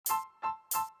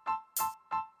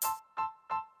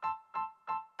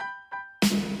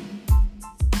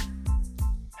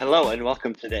Hello and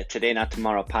welcome to the Today Not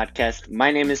Tomorrow podcast.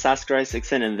 My name is Oscar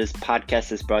Isaacson and this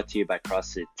podcast is brought to you by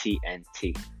CrossFit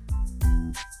TNT.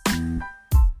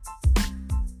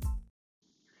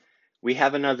 We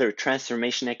have another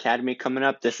Transformation Academy coming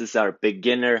up. This is our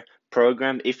beginner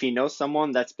program. If you know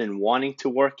someone that's been wanting to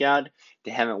work out,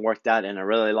 they haven't worked out in a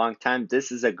really long time,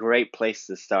 this is a great place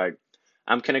to start.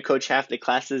 I'm going to coach half the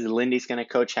classes. Lindy's going to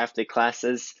coach half the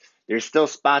classes. There's still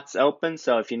spots open,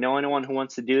 so if you know anyone who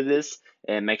wants to do this,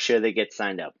 make sure they get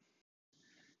signed up.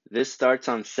 This starts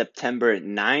on September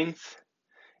 9th,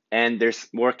 and there's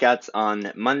workouts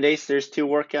on Mondays. There's 2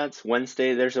 workouts.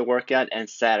 Wednesday, there's a workout, and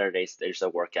Saturdays, there's a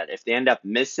workout. If they end up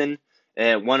missing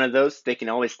one of those, they can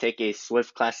always take a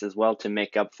Swift class as well to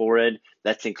make up for it.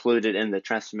 That's included in the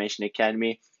Transformation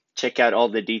Academy. Check out all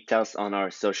the details on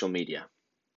our social media.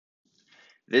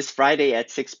 This Friday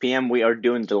at 6 p.m., we are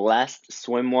doing the last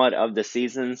swim WOD of the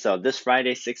season. So this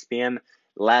Friday, 6 p.m.,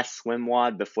 last swim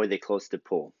WOD before they close the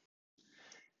pool.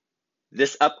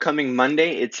 This upcoming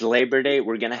Monday, it's Labor Day.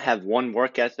 We're going to have one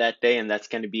workout that day, and that's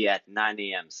going to be at 9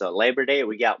 a.m. So Labor Day,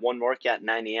 we got one workout at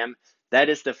 9 a.m. That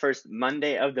is the first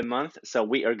Monday of the month, so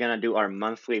we are going to do our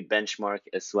monthly benchmark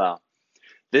as well.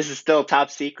 This is still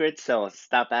top secret, so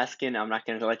stop asking. I'm not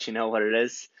going to let you know what it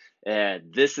is.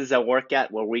 This is a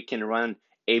workout where we can run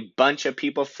a bunch of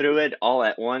people through it all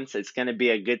at once. It's going to be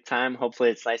a good time.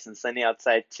 Hopefully it's nice and sunny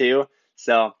outside too.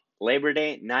 So Labor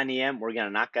Day, 9 a.m., we're going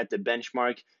to knock out the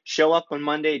benchmark. Show up on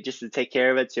Monday just to take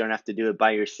care of it so you don't have to do it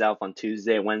by yourself on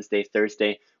Tuesday, Wednesday,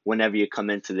 Thursday, whenever you come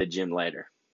into the gym later.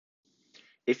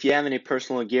 If you have any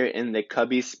personal gear in the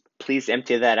cubbies, please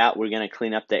empty that out. We're going to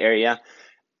clean up the area.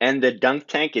 And the dunk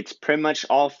tank, it's pretty much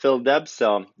all filled up.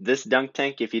 So this dunk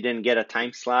tank, if you didn't get a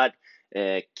time slot,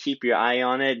 keep your eye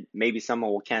on it. Maybe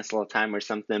someone will cancel a time or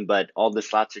something, but all the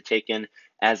slots are taken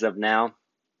as of now.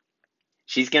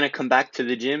 She's going to come back to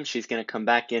the gym. She's going to come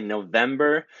back in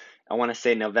November. I want to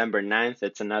say November 9th.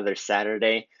 It's another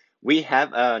Saturday. We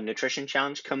have a nutrition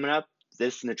challenge coming up.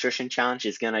 This nutrition challenge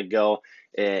is going to go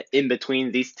in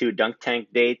between these 2 dunk tank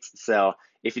dates. So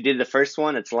if you did the first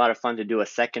one, it's a lot of fun to do a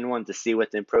second one to see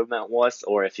what the improvement was.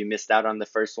 Or if you missed out on the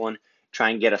first one, try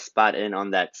and get a spot in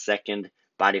on that second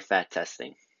body fat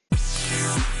testing.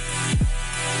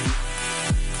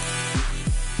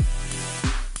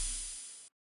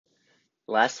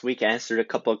 Last week I answered a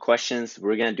couple of questions.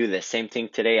 We're going to do the same thing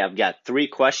today. I've got 3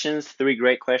 questions, 3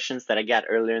 great questions that I got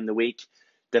earlier in the week.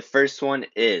 The first one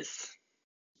is,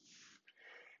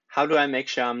 how do I make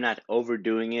sure I'm not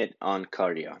overdoing it on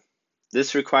cardio?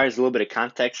 This requires a little bit of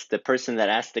context. The person that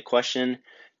asked the question,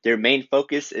 their main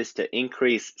focus is to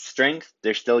increase strength.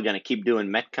 They're still going to keep doing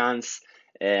Metcons,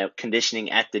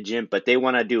 conditioning at the gym, but they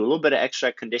want to do a little bit of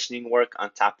extra conditioning work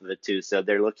on top of it too. So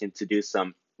they're looking to do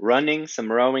some running,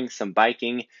 some rowing, some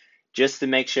biking, just to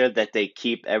make sure that they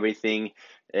keep everything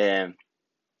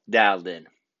dialed in.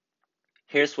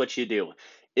 Here's what you do.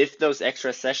 If those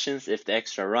extra sessions, if the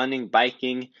extra running,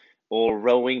 biking, or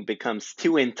rowing becomes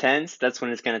too intense, that's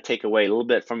when it's going to take away a little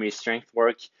bit from your strength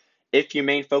work. If your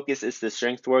main focus is the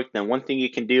strength work, then one thing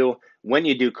you can do when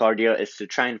you do cardio is to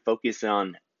try and focus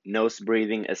on nose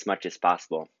breathing as much as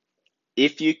possible.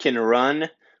 If you can run,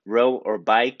 row, or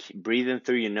bike, breathing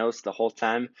through your nose the whole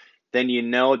time, then you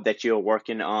know that you're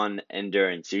working on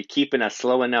endurance. You're keeping a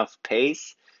slow enough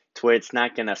pace to where it's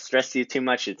not going to stress you too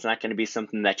much. It's not going to be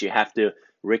something that you have to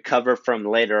recover from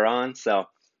later on. So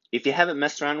if you haven't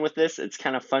messed around with this, it's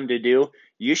kind of fun to do.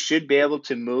 You should be able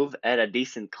to move at a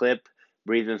decent clip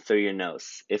breathing through your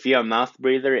nose. If you're a mouth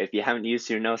breather, if you haven't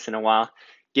used your nose in a while,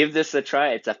 give this a try.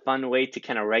 It's a fun way to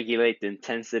kind of regulate the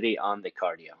intensity on the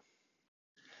cardio.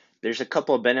 There's a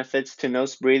couple of benefits to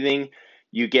nose breathing.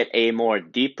 You get a more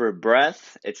deeper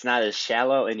breath. It's not as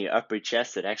shallow in your upper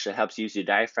chest. It actually helps use your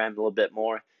diaphragm a little bit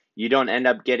more. You don't end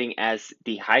up getting as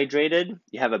dehydrated.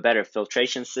 You have a better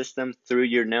filtration system through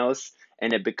your nose,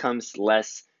 and it becomes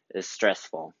less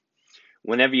stressful.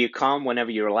 Whenever you're calm, whenever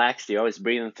you're relaxed, you're always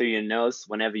breathing through your nose.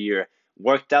 Whenever you're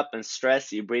worked up and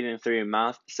stressed, you're breathing through your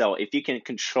mouth. So if you can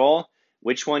control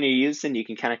which one you're using, you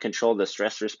can kind of control the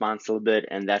stress response a little bit,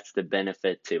 and that's the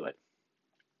benefit to it.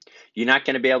 You're not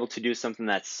going to be able to do something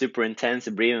that's super intense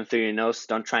and breathing through your nose.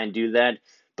 Don't try and do that.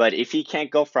 But if you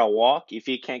can't go for a walk, if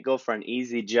you can't go for an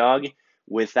easy jog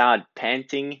without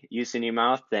panting using your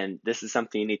mouth, then this is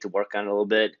something you need to work on a little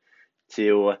bit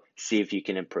to see if you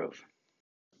can improve.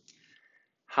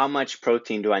 How much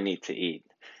protein do I need to eat?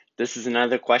 This is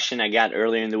another question I got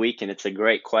earlier in the week, and it's a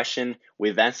great question.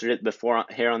 We've answered it before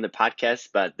here on the podcast,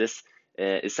 but this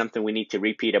is something we need to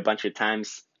repeat a bunch of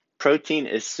times. Protein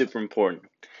is super important.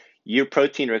 Your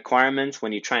protein requirements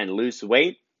when you try and lose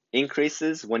weight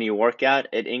increases. When you work out,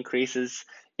 it increases.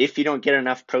 If you don't get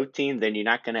enough protein, then you're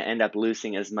not going to end up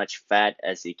losing as much fat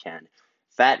as you can.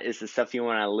 Fat is the stuff you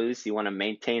want to lose. You want to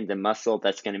maintain the muscle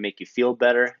that's going to make you feel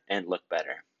better and look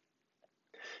better.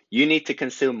 You need to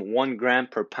consume 1 gram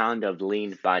per pound of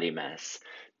lean body mass.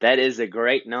 That is a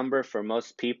great number for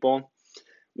most people.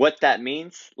 What that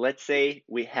means, let's say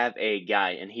we have a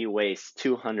guy and he weighs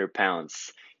 200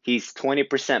 pounds. He's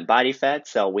 20% body fat,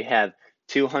 so we have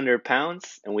 200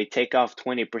 pounds and we take off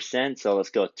 20%. So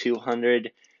let's go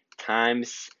 200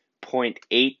 times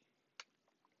 0.8.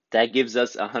 That gives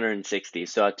us 160.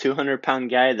 So a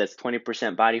 200-pound guy that's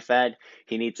 20% body fat,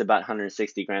 he needs about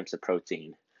 160 grams of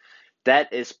protein.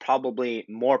 That is probably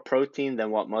more protein than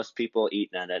what most people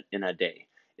eat in a day.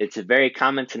 It's very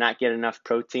common to not get enough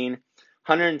protein.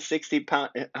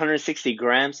 160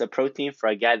 grams of protein for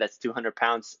a guy that's 200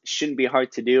 pounds shouldn't be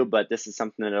hard to do, but this is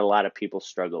something that a lot of people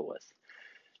struggle with.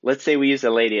 Let's say we use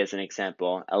a lady as an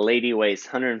example. A lady weighs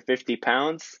 150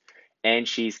 pounds and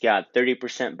she's got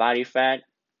 30% body fat.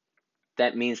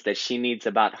 That means that she needs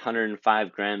about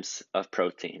 105 grams of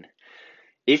protein.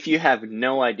 If you have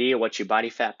no idea what your body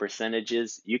fat percentage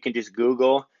is, you can just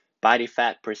Google body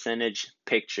fat percentage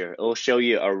picture. It'll show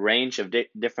you a range of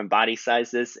different body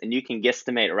sizes, and you can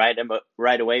guesstimate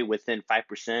right away within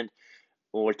 5%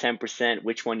 or 10%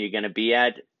 which one you're going to be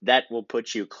at. That will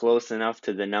put you close enough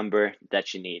to the number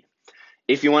that you need.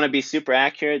 If you want to be super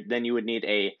accurate, then you would need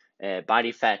a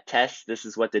body fat test. This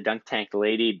is what the Dunk Tank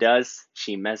lady does.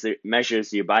 She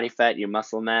measures your body fat, your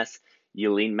muscle mass,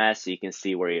 your lean mass, so you can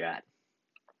see where you're at.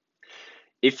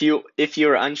 If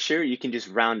you're unsure, you can just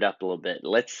round up a little bit.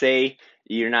 Let's say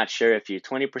you're not sure if you're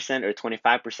 20% or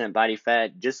 25% body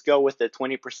fat. Just go with the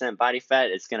 20% body fat.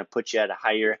 It's going to put you at a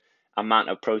higher amount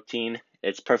of protein.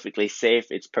 It's perfectly safe,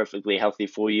 it's perfectly healthy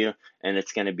for you, and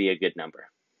it's going to be a good number.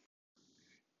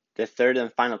 The third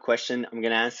and final question I'm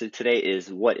going to answer today is,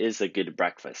 what is a good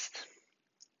breakfast?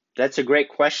 That's a great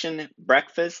question.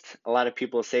 Breakfast, a lot of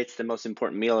people say it's the most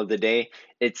important meal of the day.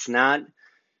 It's not.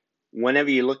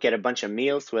 Whenever you look at a bunch of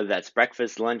meals, whether that's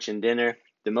breakfast, lunch, and dinner,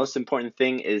 the most important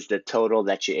thing is the total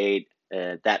that you ate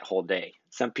that whole day.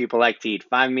 Some people like to eat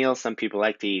 5 meals, some people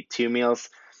like to eat 2 meals.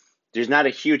 There's not a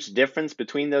huge difference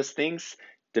between those things.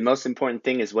 The most important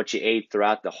thing is what you ate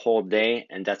throughout the whole day,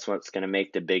 and that's what's going to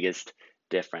make the biggest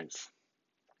difference.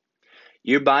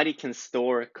 Your body can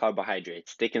store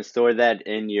carbohydrates. They can store that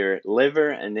in your liver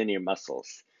and in your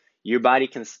muscles. Your body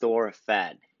can store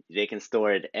fat. They can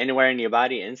store it anywhere in your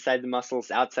body, inside the muscles,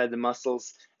 outside the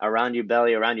muscles, around your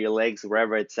belly, around your legs,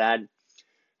 wherever it's at.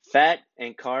 Fat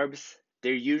and carbs,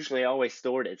 they're usually always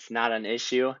stored. It's not an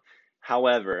issue.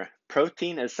 However,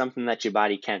 protein is something that your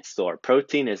body can't store.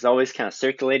 Protein is always kind of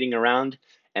circulating around,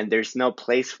 and there's no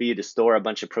place for you to store a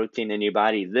bunch of protein in your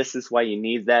body. This is why you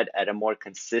need that at a more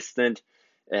consistent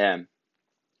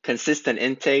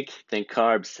intake than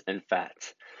carbs and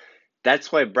fats.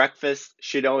 That's why breakfast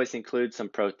should always include some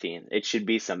protein. It should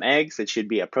be some eggs. It should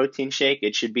be a protein shake.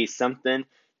 It should be something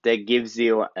that gives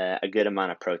you a good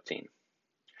amount of protein.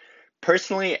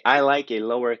 Personally, I like a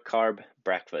lower carb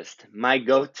breakfast. My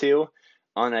go-to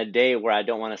on a day where I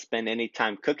don't want to spend any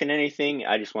time cooking anything,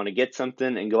 I just want to get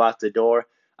something and go out the door,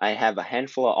 I have a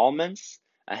handful of almonds,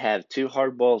 I have 2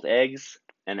 hard-boiled eggs,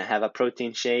 and I have a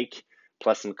protein shake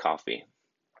plus some coffee.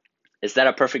 Is that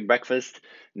a perfect breakfast?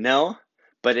 No.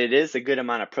 But it is a good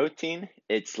amount of protein.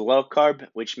 It's low carb,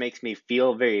 which makes me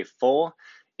feel very full.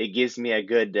 It gives me a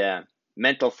good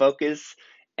mental focus,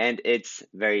 and it's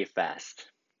very fast.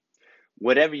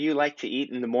 Whatever you like to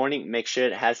eat in the morning, make sure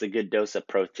it has a good dose of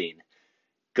protein.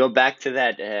 Go back to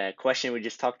that question we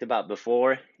just talked about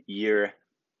before. Your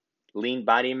lean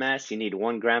body mass, you need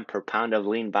 1 gram per pound of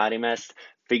lean body mass.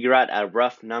 Figure out a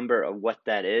rough number of what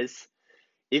that is.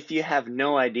 If you have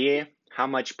no idea how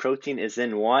much protein is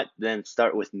in what, then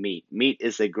start with meat. Meat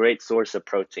is a great source of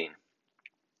protein.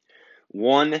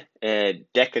 1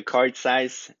 decacard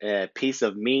size piece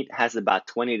of meat has about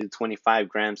 20 to 25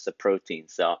 grams of protein.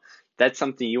 So that's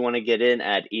something you want to get in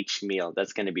at each meal.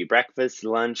 That's going to be breakfast,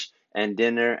 lunch, and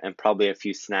dinner, and probably a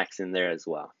few snacks in there as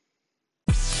well.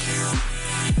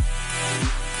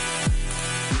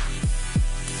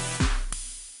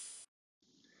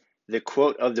 The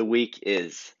quote of the week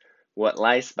is, "What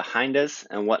lies behind us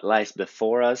and what lies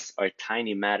before us are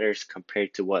tiny matters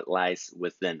compared to what lies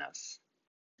within us."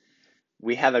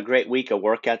 We have a great week of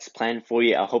workouts planned for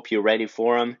you. I hope you're ready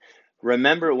for them.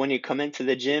 Remember, when you come into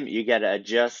the gym, you got to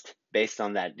adjust based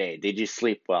on that day. Did you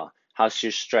sleep well? How's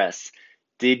your stress?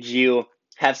 Did you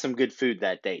have some good food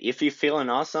that day? If you're feeling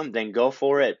awesome, then go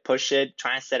for it. Push it.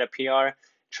 Try and set a PR.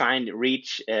 Try and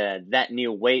reach that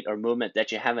new weight or movement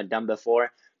that you haven't done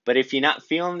before. But if you're not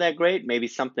feeling that great, maybe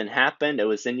something happened, it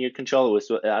was in your control, it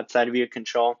was outside of your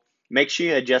control, make sure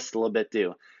you adjust a little bit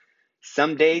too.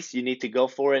 Some days you need to go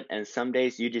for it, and some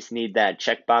days you just need that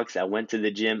checkbox. I went to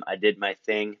the gym, I did my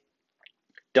thing.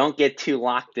 Don't get too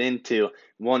locked into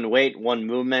one weight, one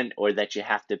movement, or that you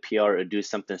have to PR or do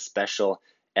something special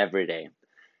every day.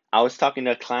 I was talking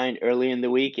to a client early in the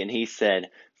week, and he said,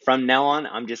 from now on,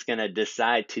 I'm just going to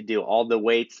decide to do all the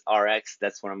weights, RX,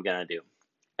 that's what I'm going to do.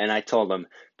 And I told him,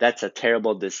 that's a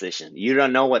terrible decision. You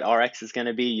don't know what RX is going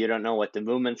to be. You don't know what the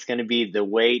movement's going to be, the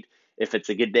weight, if it's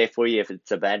a good day for you, if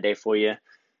it's a bad day for you.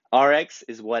 RX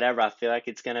is whatever I feel like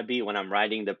it's going to be when I'm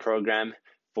writing the program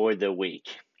for the week.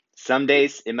 Some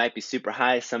days it might be super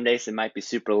high, some days it might be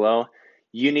super low.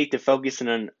 You need to focus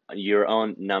on your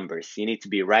own numbers. You need to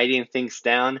be writing things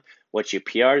down, what your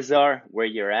PRs are, where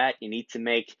you're at. You need to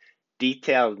make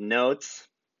detailed notes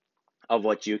of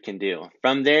what you can do.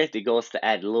 From there, the goal is to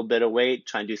add a little bit of weight,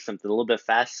 try and do something a little bit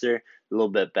faster, a little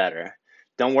bit better.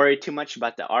 Don't worry too much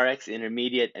about the RX,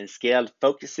 intermediate, and scaled.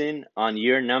 Focusing on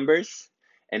your numbers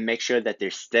and make sure that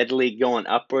they're steadily going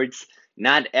upwards.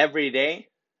 Not every day,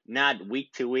 not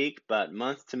week to week, but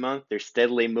month to month, they're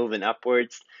steadily moving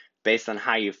upwards based on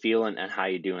how you're feeling and how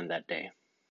you're doing that day.